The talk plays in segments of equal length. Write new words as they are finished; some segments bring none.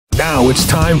Now it's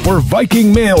time for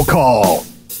Viking Mail Call,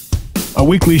 a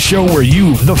weekly show where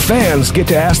you, the fans, get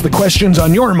to ask the questions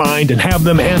on your mind and have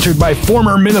them answered by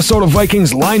former Minnesota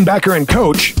Vikings linebacker and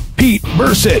coach, Pete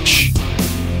Bursich.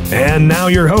 And now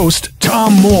your host,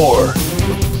 Tom Moore.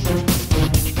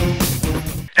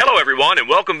 Hello, everyone, and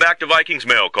welcome back to Vikings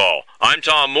Mail Call. I'm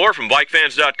Tom Moore from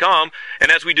VikeFans.com,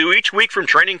 and as we do each week from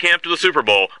training camp to the Super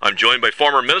Bowl, I'm joined by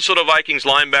former Minnesota Vikings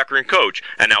linebacker and coach,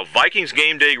 and now Vikings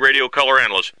Game Day radio color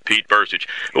analyst, Pete Bursich.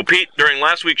 Well, Pete, during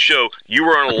last week's show, you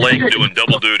were on a lake doing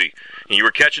double duty. You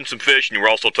were catching some fish, and you were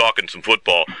also talking some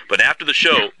football. But after the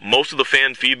show, most of the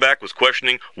fan feedback was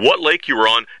questioning what lake you were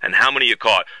on and how many you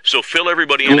caught. So fill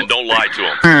everybody in and don't lie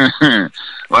to them.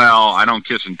 Well, I don't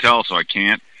kiss and tell, so I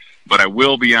can't. But I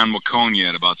will be on Waconia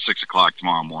at about 6 o'clock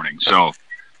tomorrow morning. So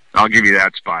I'll give you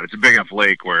that spot. It's a big enough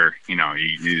lake where, you know,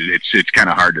 it's kind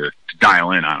of hard to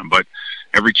dial in on them. But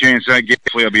every chance I get,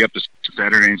 hopefully I'll be up to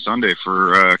Saturday and Sunday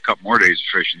for a couple more days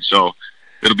of fishing. So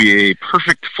it'll be a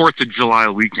perfect 4th of July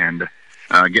weekend.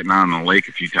 Getting on the lake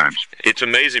a few times. It's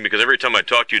amazing because every time I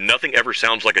talk to you, nothing ever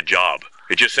sounds like a job.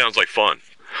 It just sounds like fun.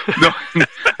 No,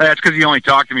 that's because you only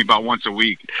talk to me about once a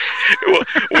week.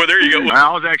 Well, there you go.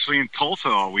 I was actually in Tulsa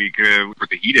all week with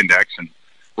the heat index and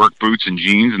work boots and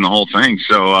jeans and the whole thing.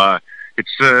 So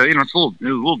it's it's a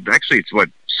little. Actually,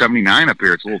 it's 79 up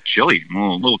here. It's a little chilly, a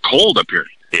little cold up here.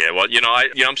 Yeah, well,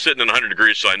 I'm sitting in 100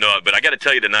 degrees, so I know it. But I got to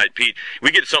tell you tonight, Pete,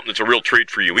 we get something that's a real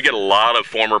treat for you. We get a lot of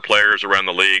former players around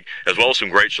the league, as well as some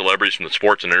great celebrities from the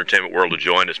sports and entertainment world to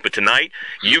join us. But tonight,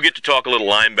 you get to talk a little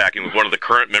linebacking with one of the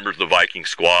current members of the Viking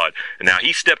squad. And now,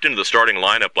 he stepped into the starting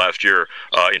lineup last year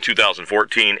in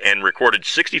 2014 and recorded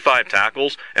 65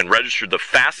 tackles and registered the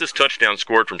fastest touchdown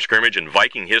scored from scrimmage in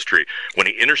Viking history when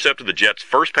he intercepted the Jets'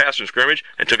 first pass in scrimmage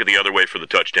and took it the other way for the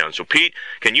touchdown. So, Pete,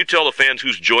 can you tell the fans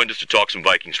who's joined us to talk some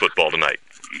Vikings football tonight?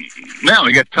 Now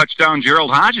we got touchdown Gerald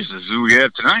Hodges is who we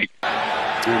have tonight.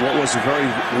 And what was a very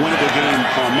winnable game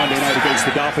on Monday night against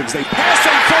the Dolphins. They pass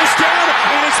on first down,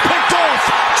 and it's picked off.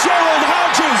 Gerald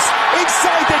Hodges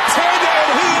inside the 10,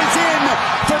 and he is in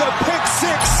for the pick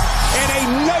six. And a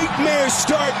nightmare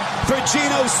start for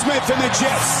Geno Smith and the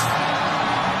Jets.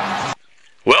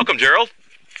 Welcome, Gerald.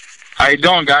 How you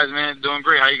doing, guys, man? Doing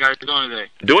great. How you guys doing today?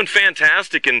 Doing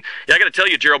fantastic. And I got to tell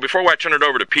you, Gerald, before I turn it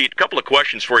over to Pete, a couple of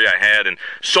questions for you I had. And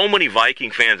so many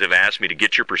Viking fans have asked me to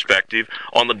get your perspective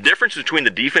on the difference between the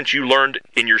defense you learned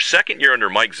in your second year under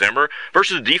Mike Zimmer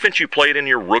versus the defense you played in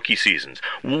your rookie seasons.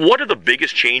 What are the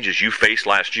biggest changes you faced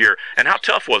last year, and how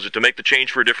tough was it to make the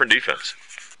change for a different defense?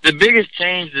 The biggest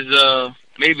change is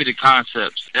maybe the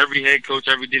concepts. Every head coach,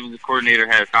 every defensive coordinator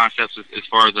has concepts as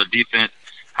far as their defense.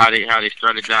 How they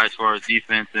strategize as far as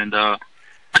defense, and I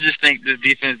just think the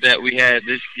defense that we had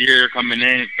this year coming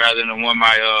in, rather than one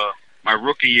my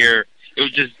rookie year, it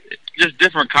was just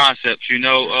different concepts.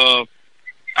 I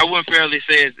wouldn't fairly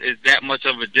say it's that much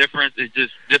of a difference. It's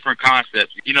just different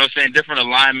concepts. Different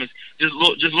alignments, just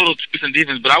little tweaks in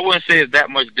defense. But I wouldn't say it's that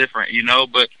much different.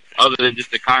 But other than just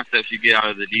the concepts you get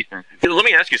out of the defense. Let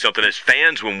me ask you something. As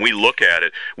fans, when we look at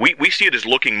it, we see it as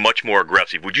looking much more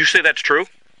aggressive. Would you say that's true?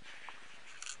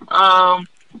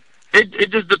 It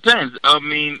just depends. I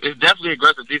mean, it's definitely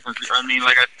aggressive defense. I mean,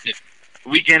 like I said,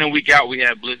 week in and week out we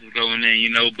have blitzes going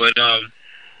in, but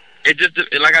it just,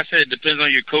 like I said, it depends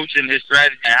on your coach and his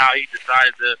strategy and how he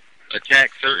decides to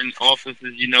attack certain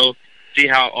offenses, see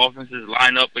how offenses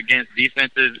line up against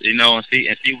defenses, and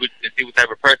see what type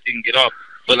of pressure you can get off.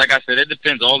 But like I said, it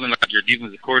depends all on your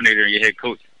defensive coordinator and your head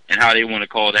coach and how they want to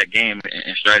call that game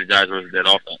and strategize versus that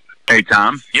offense. Hey,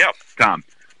 Tom. Yeah. Tom.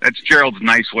 That's Gerald's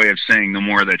nice way of saying no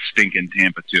more of that stinking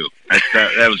Tampa 2.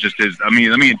 That was just his. I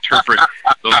mean, let me interpret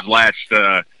those last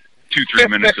 2-3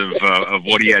 minutes of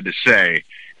what he had to say,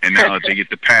 and now that they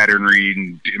get the pattern read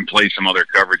and play some other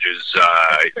coverages,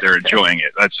 they're enjoying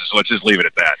it. Let's just leave it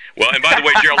at that. Well, and by the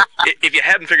way, Gerald, if you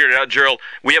hadn't figured it out, Gerald,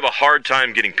 we have a hard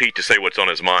time getting Pete to say what's on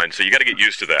his mind, so you got to get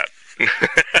used to that.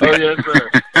 Oh, yes, sir.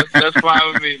 That's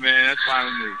fine with me, man. That's fine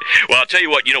with me. Well, I'll tell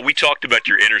you what, we talked about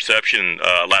your interception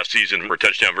last season for a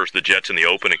touchdown versus the Jets in the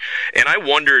opening, and I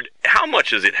wondered, how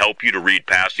much does it help you to read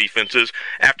pass defenses?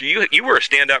 After you were a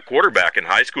standout quarterback in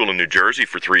high school in New Jersey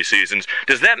for 3 seasons,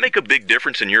 does that make a big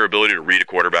difference in your ability to read a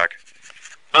quarterback?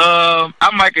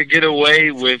 I might could get away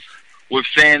with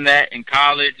saying that in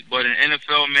college, but in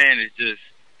NFL, man, it's just,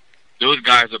 those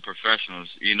guys are professionals,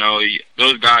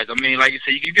 those guys, I mean, like you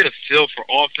said, you get a feel for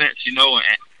offense,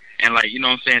 and like,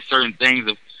 certain things,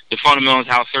 the fundamentals,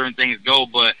 how certain things go,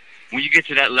 but when you get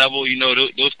to that level,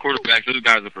 those quarterbacks, those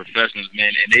guys are professionals,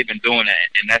 man, and they've been doing that,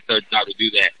 and that's their job to do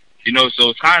that,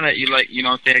 so it's kind of,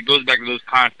 it goes back to those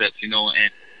concepts,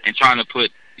 and trying to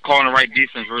put, calling the right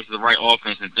defense versus the right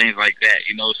offense and things like that,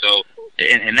 you know. So,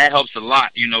 and that helps a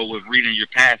lot, you know, with reading your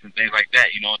pass and things like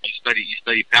that. You know, you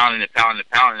study pounding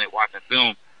it, watching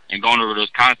film, and going over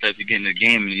those concepts to get in the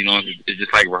game. And, you know, it's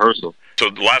just like rehearsal. So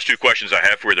the last two questions I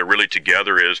have for you, they're really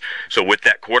together, is, so with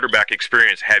that quarterback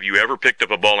experience, have you ever picked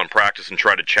up a ball in practice and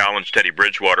tried to challenge Teddy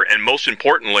Bridgewater? And most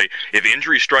importantly, if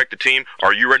injuries strike the team,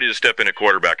 are you ready to step in at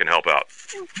quarterback and help out?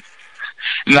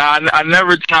 Nah, I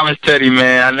never challenged Teddy,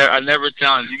 man. I never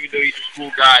challenged him. Even though he's a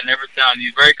cool guy, I never challenged him.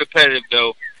 He's very competitive,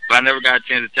 though, but I never got a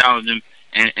chance to challenge him.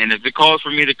 And if it calls for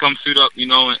me to come suit up, you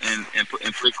know, and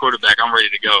play quarterback, I'm ready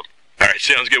to go. All right,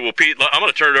 sounds good. Well, Pete, I'm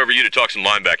going to turn it over to you to talk some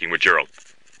linebacking with Gerald.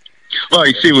 Well,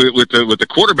 you see, with the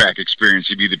quarterback experience,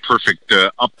 he'd be the perfect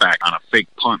up back on a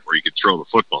fake punt where you could throw the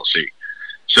football. See,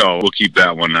 so we'll keep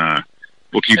that one.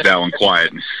 We'll keep that one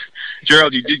quiet.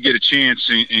 Gerald, you did get a chance,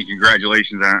 and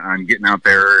congratulations on getting out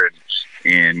there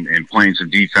and playing some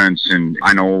defense. And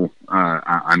I know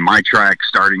on my track,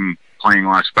 playing a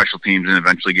lot of special teams, and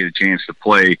eventually get a chance to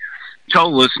play.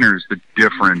 Tell listeners the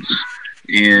difference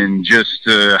in just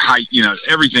how, you know,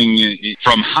 everything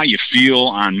from how you feel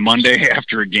on Monday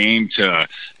after a game to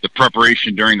the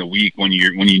preparation during the week when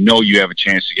you know you have a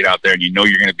chance to get out there and you know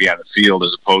you're going to be on the field,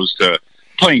 as opposed to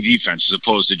playing defense, as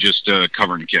opposed to just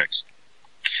covering kicks.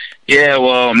 Yeah,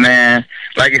 well, man,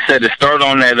 like I said, to start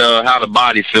on that, how the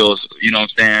body feels, you know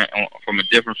what I'm saying, from a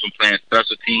difference from playing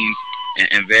special teams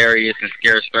and various and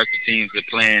scarce special teams to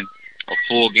playing a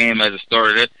full game as a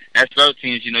starter. That special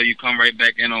teams, you know, you come right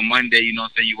back in on Monday, you know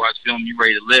what I'm saying, you watch film, you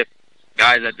ready to lift.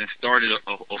 Guys that then started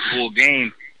a full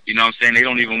game, you know what I'm saying, they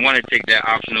don't even want to take that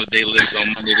optional day lift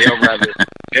on Monday.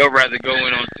 They'll rather go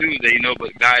in on Tuesday, you know,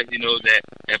 but guys, you know,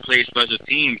 that play special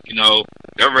teams, you know,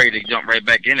 they're ready to jump right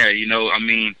back in there, you know. I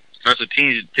mean, special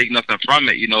teams take nothing from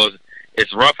it, you know.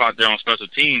 It's rough out there on special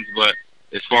teams, but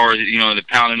as far as, you know, the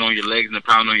pounding on your legs and the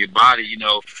pounding on your body, you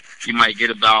know, you might get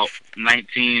about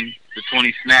 19 to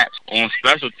 20 snaps on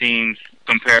special teams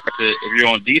compared to if you're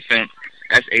on defense,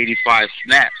 that's 85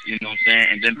 snaps, you know what I'm saying?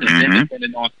 And then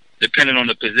depending on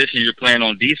the position you're playing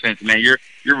on defense, man, you're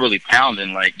really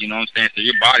pounding, like, you know what I'm saying? So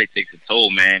your body takes a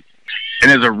toll, man.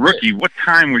 And as a rookie, what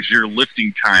time was your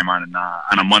lifting time on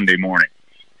a Monday morning?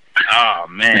 Oh,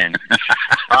 man.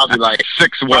 Probably like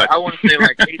 6 what? I want to say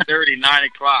like 8:30, 9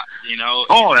 o'clock, you know.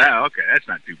 Oh, yeah, okay. That's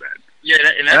not too bad. Yeah,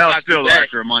 that's not still too bad.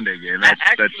 After a Monday game.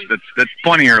 That's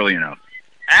plenty early enough.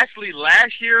 Actually,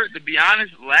 last year, to be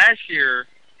honest,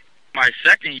 my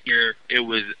second year,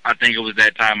 I think it was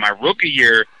that time. My rookie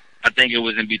year, I think it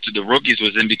was in between, the rookies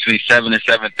was in between 7 and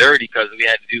 7:30 because we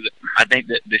had to do I think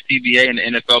that the CBA and the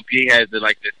NFLPA has the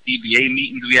CBA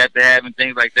meetings we had to have and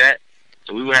things like that.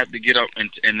 So we would have to get up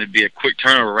and it'd be a quick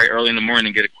turnover right early in the morning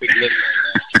and get a quick lift.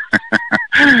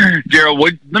 Gerald,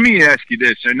 let me ask you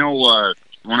this. I know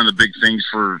one of the big things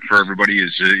for everybody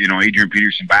is, you know, Adrian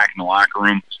Peterson back in the locker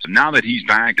room. So now that he's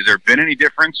back, has there been any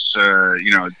difference?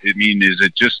 You know, I mean, is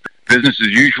it just business as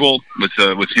usual with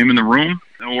him in the room?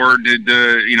 Or did,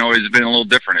 you know, has it been a little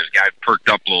different? Has guys perked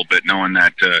up a little bit knowing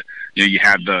that, you know, you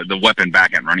have the weapon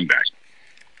back at running back?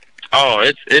 Oh,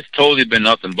 it's totally been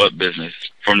nothing but business.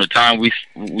 From the time we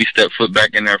stepped foot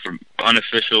back in there from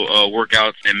unofficial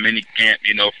workouts and mini camp,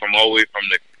 you know, from all the way from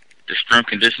the strength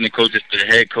conditioning coaches to the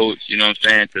head coach, you know what I'm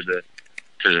saying, to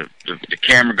the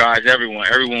camera guys,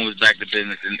 everyone was back to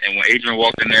business. And when Adrian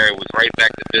walked in there, it was right back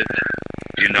to business,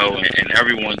 you know, and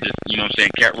everyone just, you know what I'm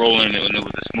saying, kept rolling, and it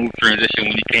was a smooth transition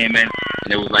when he came in,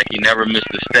 and it was like he never missed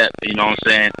a step, you know what I'm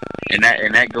saying? And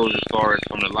that goes as far as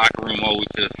from the locker room all the way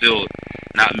to the field,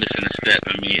 not missing a step.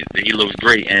 I mean, he looks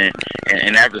great, and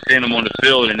after seeing him on the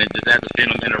field, and then just after seeing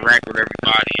him interact with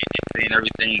everybody and seeing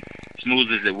everything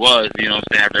smooth as it was, you know what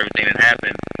I'm saying, after everything that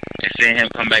happened, and seeing him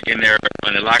come back in there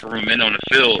in the locker room and on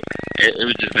the field, it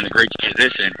was just been a great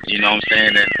transition, you know what I'm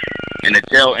saying? And the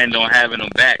tail end on having him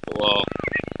back, well,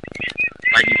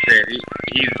 like you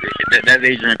said, that's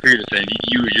Adrian Peterson.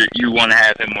 You want to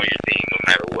have him on your team no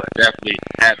matter what. Definitely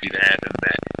happy to have him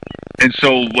back. And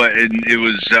so, it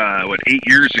was 8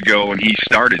 years ago when he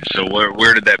started. So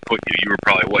where did that put you? You were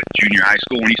probably junior high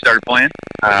school when he started playing?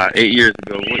 8 years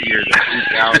ago. What year is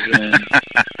that? 2000.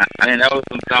 Man, that was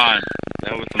some time.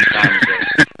 Ago.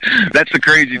 That's the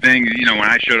crazy thing. You know, when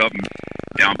I showed up, and,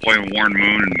 you know, I'm playing with Warren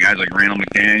Moon and guys like Randall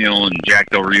McDaniel and Jack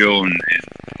Del Rio, and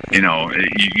you know,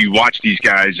 you watch these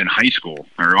guys in high school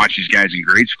or watch these guys in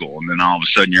grade school, and then all of a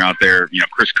sudden you're out there. You know,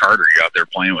 Chris Carter, you're out there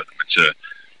playing with him.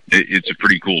 It's a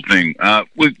pretty cool thing.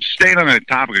 With staying on the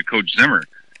topic of Coach Zimmer,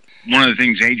 one of the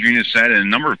things Adrian has said, and a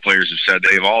number of players have said,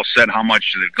 they've all said how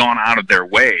much they've gone out of their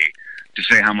way to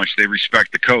say how much they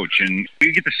respect the coach. And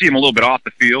you get to see him a little bit off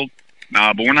the field,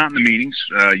 but we're not in the meetings.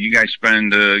 You guys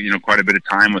spend quite a bit of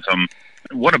time with him.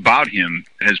 What about him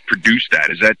has produced that?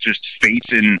 Is that just faith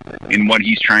in what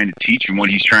he's trying to teach and what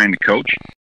he's trying to coach?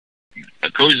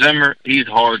 Coach Zimmer, he's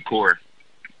hardcore.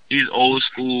 He's old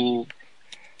school,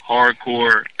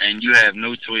 hardcore, and you have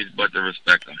no choice but to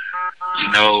respect him.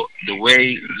 The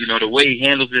way he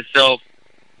handles himself,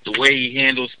 the way he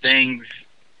handles things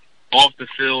off the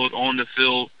field, on the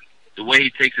field, the way he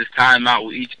takes his time out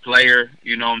with each player,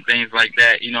 and things like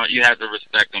that, you have to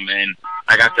respect him. And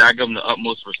like I said, I give him the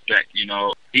utmost respect.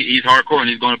 He's hardcore and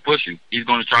he's going to push you. He's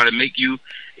going to try to make you,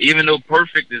 even though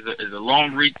perfect is a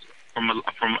long reach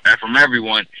from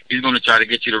everyone, he's going to try to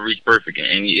get you to reach perfect.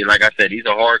 And like I said, he's a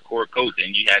hardcore coach,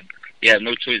 and you have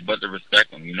no choice but to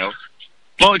respect him.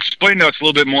 Well, explain to us a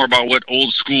little bit more about what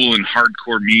old school and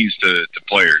hardcore means to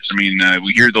players. I mean,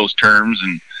 we hear those terms,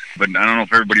 but I don't know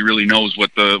if everybody really knows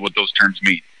what those terms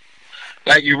mean.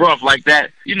 Like you rough, like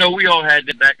that. We all had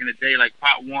that back in the day, like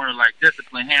Pop Warner, like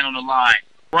discipline, hand on the line,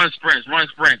 run sprints.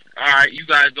 All right, you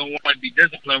guys don't want to be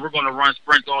disciplined. We're going to run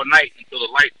sprints all night until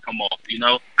the lights come off.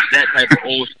 That type of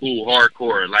old school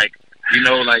hardcore. Like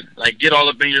get all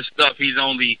up in your stuff. He's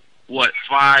only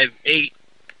 5'8",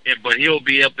 but he'll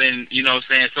be up in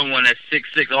someone that's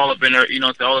 6'6", all up in their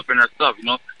all up in their stuff.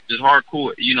 Just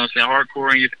hardcore.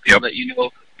 Hardcore, and you yep. Let you know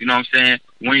what I'm saying,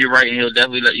 when you're right, and he'll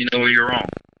definitely let you know when you're wrong.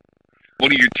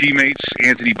 One of your teammates,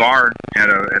 Anthony Barr, had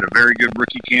a very good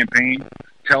rookie campaign.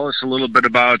 Tell us a little bit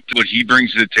about what he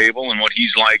brings to the table and what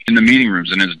he's like in the meeting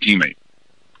rooms and as a teammate.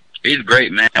 He's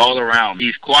great, man, all around.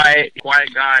 He's quiet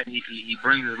guy. He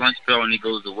brings his lunch pail and he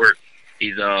goes to work.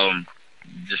 He's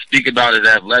just speak about his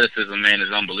athleticism, man,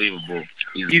 is unbelievable.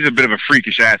 He's a bit of a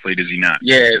freakish athlete, is he not?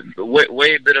 Yeah,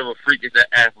 way a bit of a freakish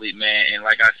athlete, man. And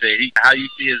like I said, how you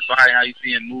see his body, how you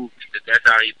see him move, that's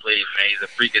how he plays, man. He's a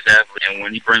freakish athlete. And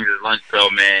when he brings his lunch pail,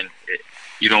 man,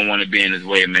 you don't want to be in his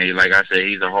way, man. Like I said,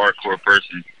 he's a hardcore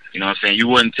person. You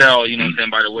wouldn't tell,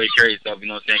 by the way he carries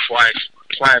himself,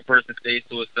 quiet person, stays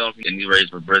to himself, and he's raised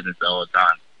for business all the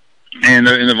time. And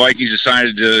the Vikings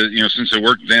decided to, since they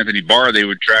worked with Anthony Barr, they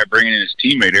would try bringing in his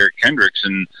teammate, Eric Kendricks.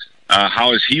 And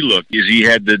how has he looked? Is he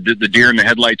had the deer in the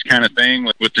headlights kind of thing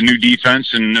with the new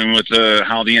defense and with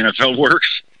how the NFL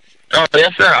works? Oh,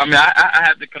 yes, sir. I mean, I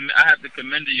have to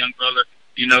commend the young fella,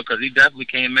 because he definitely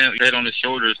came in, head on his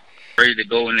shoulders, ready to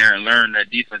go in there and learn that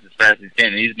defense as fast as he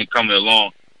can. And he's been coming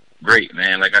along great,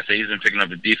 man. Like I said, he's been picking up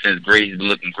the defense great. He's been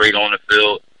looking great on the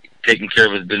field, taking care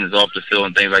of his business off the field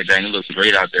and things like that. And he looks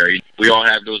great out there. We all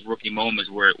have those rookie moments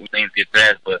where things get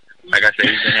fast, but like I said,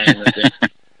 he's been handling things.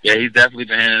 Yeah, he's definitely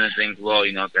been handling things well,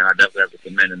 and I definitely have to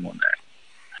commend him on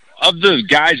that. Of the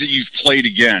guys that you've played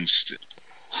against,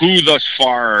 who thus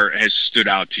far has stood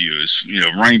out to you? As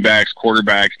running backs,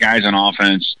 quarterbacks, guys on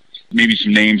offense, maybe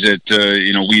some names that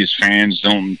we as fans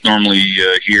don't normally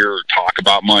hear or talk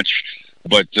about much.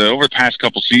 But over the past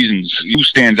couple seasons, who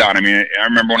stands out? I mean, I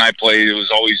remember when I played, it was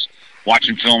always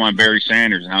watching film on Barry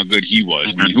Sanders and how good he was.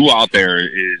 I mean, who out there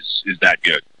is that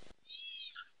good?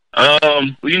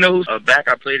 Who's a back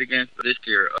I played against this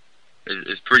year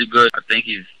is pretty good. I think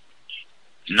he's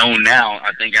known now,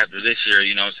 I think, after this year,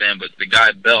 but the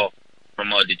guy Bell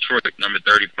from Detroit, number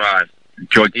 35.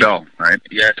 Detroit Bell, right?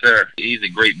 Yes, sir. He's a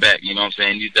great back, He's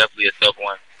definitely a tough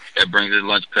one that brings his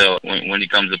lunch pail when he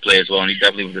comes to play as well. And he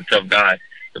definitely was a tough guy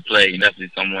to play. He's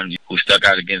definitely someone who stuck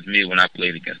out against me when I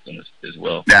played against him as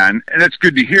well. Yeah, and that's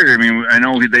good to hear. I mean, I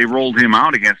know they rolled him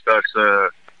out against us a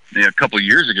couple of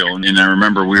years ago, and I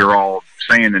remember we were all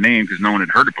saying the name because no one had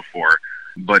heard it before.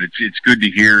 But it's good to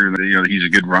hear that he's a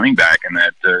good running back, and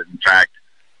that in fact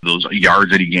those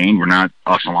yards that he gained were not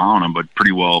us allowing them, but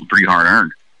pretty hard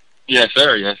earned. Yes,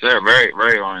 sir. Very,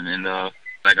 very hard. And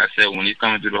like I said, when he's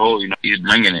coming through the hole, he's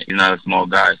bringing it. He's not a small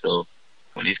guy, so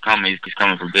when he's coming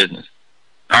for business.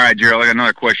 All right, Gerald, I got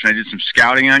another question. I did some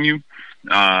scouting on you,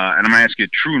 and I'm going to ask you a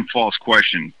true and false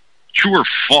question. True or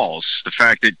false, the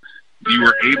fact that you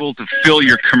were able to fill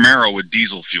your Camaro with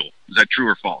diesel fuel? Is that true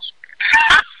or false?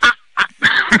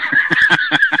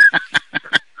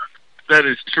 That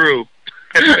is true.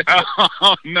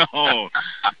 Oh, no.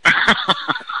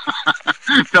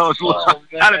 Tell us,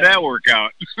 how did that work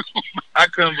out? I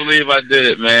couldn't believe I did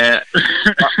it, man.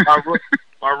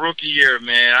 My rookie year,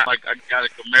 man, I got a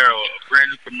Camaro, a brand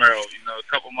new Camaro,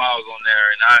 a couple miles on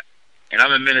there, and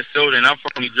I'm in Minnesota, and I'm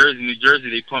from New Jersey. New Jersey,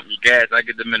 they pump you gas. I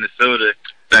get to Minnesota.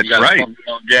 That's right. Pump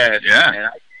you on gas. Yeah. And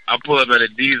I pull up at a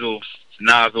diesel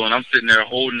nozzle, and I'm sitting there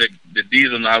holding the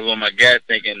diesel nozzle on my gas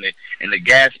tank, and the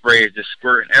gas spray is just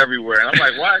squirting everywhere. And I'm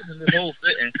like, why isn't this whole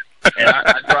fitting? And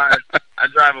I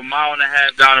drive a mile and a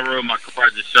half down the road, my car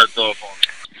just shuts off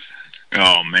on me.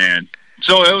 Oh, man.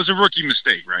 So it was a rookie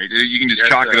mistake, right? You can just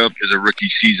chalk it up as a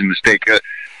rookie season mistake.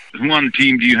 Who on the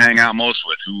team do you hang out most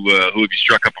with? Who have you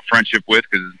struck up a friendship with?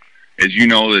 Because, as you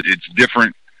know, it's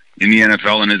different in the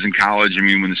NFL than it is in college. I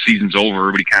mean, when the season's over,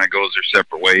 everybody kind of goes their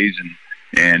separate ways.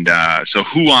 And so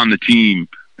who on the team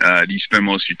do you spend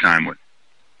most of your time with?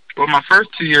 Well, my first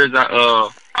 2 years,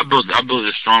 I built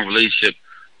a strong relationship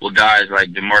with guys like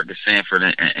DeMarcus Sanford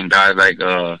and guys like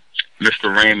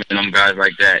Mr. Raymond and them guys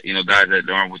like that. You know, guys that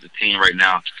aren't with the team right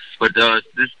now. But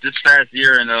this past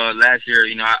year and last year,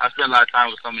 you know, I spent a lot of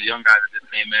time with some of the young guys that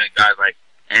just came in. Guys like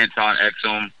Anton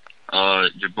Exum,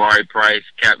 Jabari Price,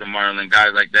 Captain Marlin,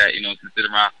 guys like that. You know, to sit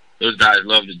around. Those guys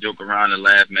love to joke around and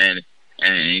laugh, man.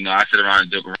 And you know, I sit around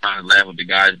and joke around and laugh with the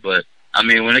guys. But I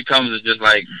mean, when it comes to just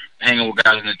like hanging with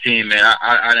guys on the team, man,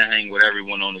 I didn't hang with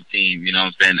everyone on the team. You know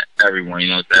what I'm saying? Everyone, you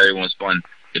know, everyone's fun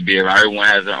to be around. Everyone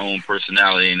has their own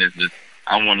personality, and it's just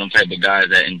I'm one of them type of guys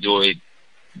that enjoy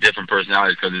different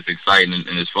personalities because it's exciting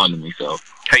and it's fun to me. So,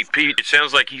 hey Pete, it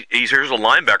sounds like he's here's a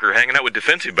linebacker hanging out with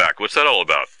defensive back. What's that all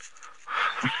about?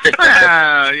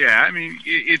 Yeah, I mean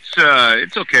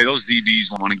it's okay. Those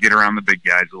DBs want to get around the big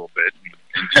guys a little bit.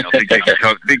 And, you know,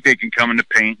 think they can come in the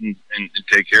paint and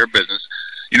take care of business.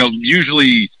 You know,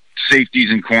 usually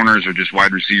safeties and corners are just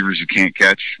wide receivers who can't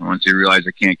catch. Once they realize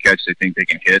they can't catch, they think they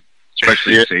can hit.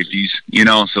 Especially safeties, you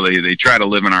know, so they try to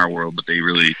live in our world, but they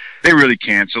really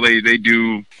can't. So they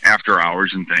do after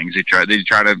hours and things. They try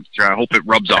to hope it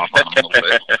rubs off on them a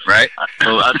little bit, right?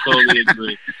 So I totally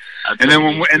agree. And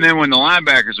then when the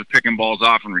linebackers are picking balls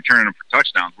off and returning them for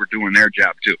touchdowns, we're doing their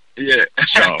job too. Yeah.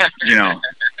 So you know.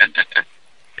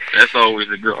 That's always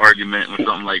a good argument when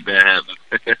something like that happens.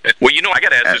 Well, you know, I got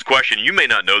to ask this question. You may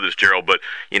not know this, Gerald, but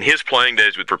in his playing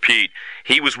days for Pete,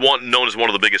 he was known as one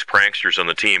of the biggest pranksters on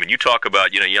the team. And you talk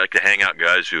about, you know, you like to hang out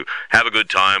guys who have a good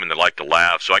time and they like to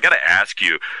laugh. So I got to ask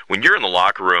you, when you're in the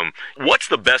locker room, what's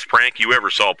the best prank you ever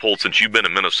saw pulled since you've been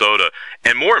in Minnesota?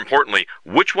 And more importantly,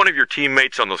 which one of your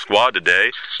teammates on the squad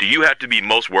today do you have to be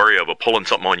most wary of pulling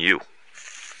something on you?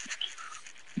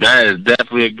 That is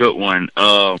definitely a good one.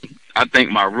 I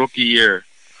think my rookie year,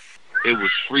 it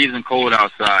was freezing cold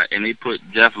outside, and they put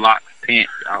Jeff Locke's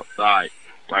pants outside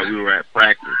while we were at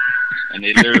practice, and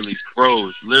they literally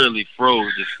froze,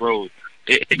 just froze.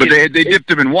 But they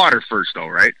dipped him in water first, though,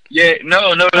 right? Yeah,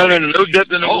 no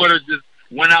dipped in the water. Just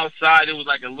went outside. It was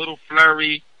like a little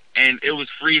flurry, and it was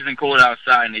freezing cold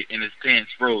outside, and his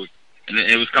pants froze. And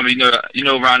it was coming, you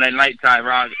know, around that nighttime,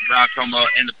 around talking about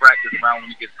in the practice, around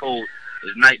when it gets cold,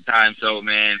 it's nighttime. So,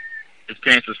 man, his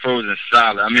pants was frozen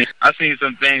solid. I mean, I've seen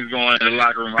some things going in the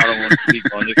locker room I don't want to speak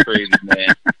on. It's crazy,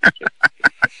 man.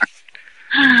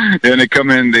 Then they come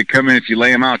in. If you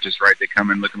lay them out just right, they come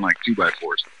in looking like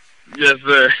 2x4s. Yes,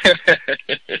 sir.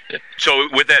 So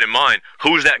with that in mind,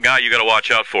 who's that guy you got to watch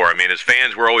out for? I mean, as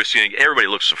fans, we're always seeing everybody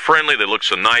looks so friendly. They look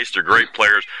so nice. They're great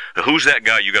players. Who's that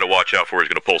guy you got to watch out for who's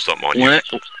going to pull something on you?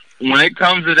 When it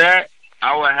comes to that,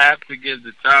 I would have to give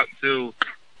the top two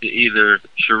to either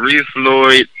Sharif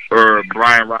Floyd or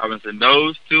Brian Robinson.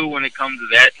 Those two, when it comes to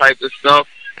that type of stuff,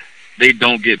 they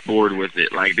don't get bored with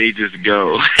it. Like, they just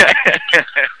go.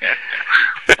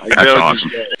 That's awesome.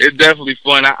 It's definitely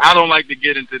fun. I don't like to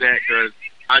get into that because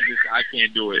I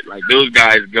can't do it. Like, those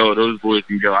guys go. Those boys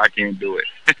can go. I can't do it.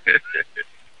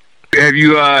 Have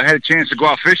you had a chance to go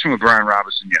out fishing with Brian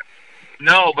Robinson yet?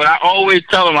 No, but I always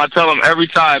tell him. I tell him every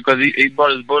time because he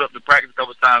brought his boat up to practice a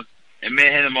couple of times. And me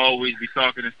and him always be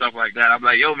talking and stuff like that. I'm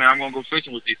like, yo, man, I'm going to go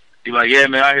fishing with you. He's like, yeah,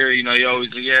 man, I hear you. You know, he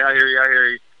always like, yeah, I hear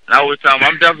you. And I always tell him,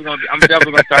 I'm definitely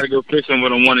gonna try to go fishing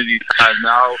with him one of these times.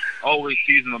 Now, I'll always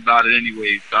tease him about it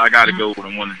anyway, so I got to go with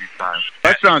him one of these times.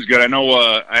 That sounds good. I know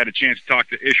I had a chance to talk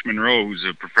to Ish Monroe, who's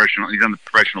a professional. He's on the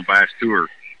Professional Bass Tour,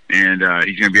 and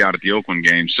he's going to be out at the Oakland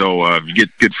game. So if you get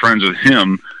good friends with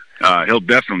him, he'll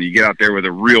definitely get out there with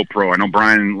a real pro. I know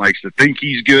Brian likes to think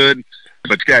he's good,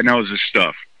 but this guy knows his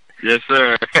stuff. Yes,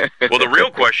 sir. Well, the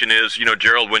real question is, you know,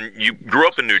 Gerald, when you grew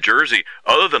up in New Jersey,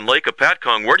 other than Lake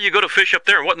Apatcong, where do you go to fish up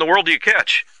there, and what in the world do you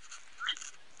catch?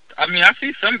 I mean, I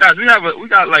see some guys. We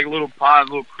got like little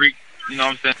ponds, little creeks. You know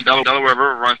what I'm saying? Delaware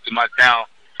River runs through my town,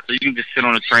 so you can just sit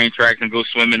on the train tracks and go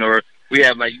swimming. Or we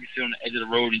have like you can sit on the edge of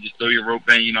the road and just throw your rope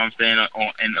in. You know what I'm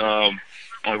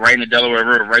saying? Right in the Delaware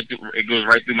River, it goes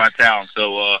right through my town.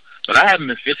 So, but I haven't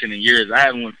been fishing in years. I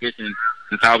haven't went fishing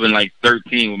since I've been like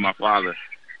 13 with my father.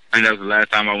 I think that was the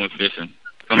last time I went fishing.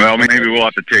 Well, maybe we'll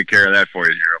have to take care of that for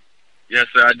you, Gerald. Yes,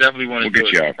 sir. I definitely want to do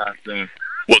it sometime soon.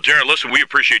 Well, Gerald, listen, we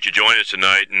appreciate you joining us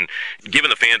tonight and giving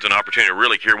the fans an opportunity to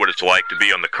really hear what it's like to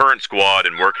be on the current squad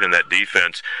and working in that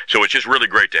defense. So it's just really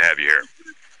great to have you here.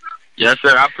 Yes,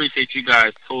 sir. I appreciate you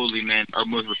guys totally, man.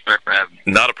 Utmost respect for having me.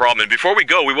 Not a problem. And before we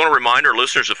go, we want to remind our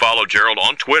listeners to follow Gerald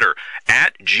on Twitter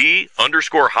at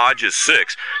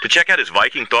 @G_Hodges6 to check out his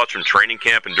Viking thoughts from training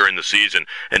camp and during the season.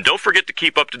 And don't forget to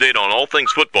keep up to date on all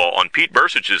things football on Pete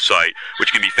Bursich's site,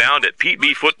 which can be found at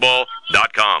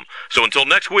PeteBFootball.com. So until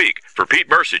next week, for Pete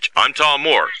Bursich, I'm Tom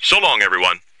Moore. So long,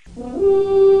 everyone.